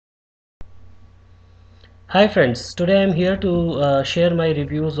Hi friends, today I'm here to share my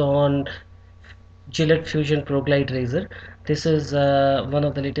reviews on Gillette Fusion proglide razor. This is one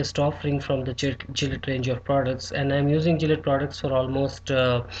of the latest offering from the Gillette range of products, and I'm using Gillette products for almost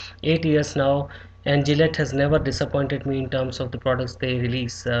 8 years now, and Gillette has never disappointed me in terms of the products they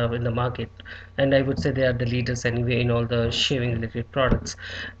release in the market, and I would say they are the leaders anyway in all the shaving related products.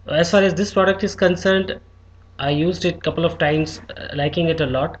 As far as this product is concerned, I used it couple of times, liking it a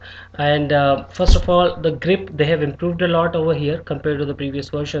lot. And first of all, the grip, they have improved a lot over here compared to the previous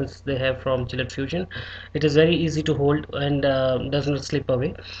versions they have from Gillette Fusion. It is very easy to hold and does not slip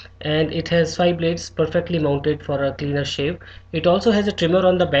away. And it has 5 blades perfectly mounted for a cleaner shave. It also has a trimmer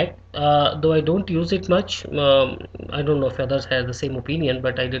on the back, though I don't use it much. I don't know if others have the same opinion,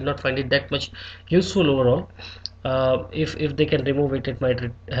 but I did not find it that much useful overall. If they can remove it, it might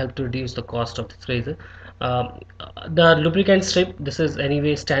help to reduce the cost of this razor. The lubricant strip, this is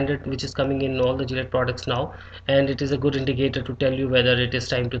anyway standard, which is coming in all the Gillette products now, and it is a good indicator to tell you whether it is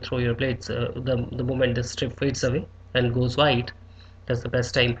time to throw your blades. The moment the strip fades away and goes white, that's the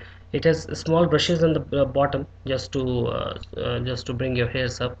best time. It has small brushes on the bottom, just to bring your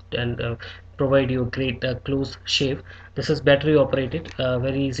hairs up and provide you a great close shave. This is battery operated,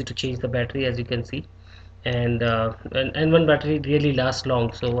 very easy to change the battery, as you can see. And one battery really lasts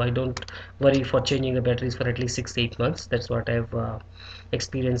long, so I don't worry for changing the batteries for at least 6 to 8 months. That's what I've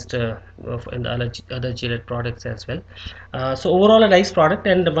experienced in the other Gillette products as well. So overall a nice product,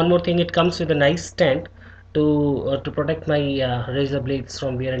 and one more thing, it comes with a nice stand to protect my razor blades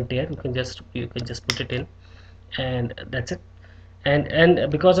from wear and tear. You can just put it in, and that's it.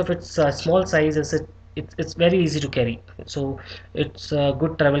 And because of its small size, it's very easy to carry, so it's a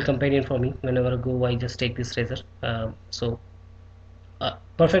good travel companion for me. Whenever I go, I just take this razor.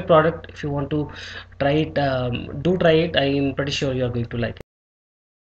 Perfect product. If you want to try it, do try it. I am pretty sure you are going to like it.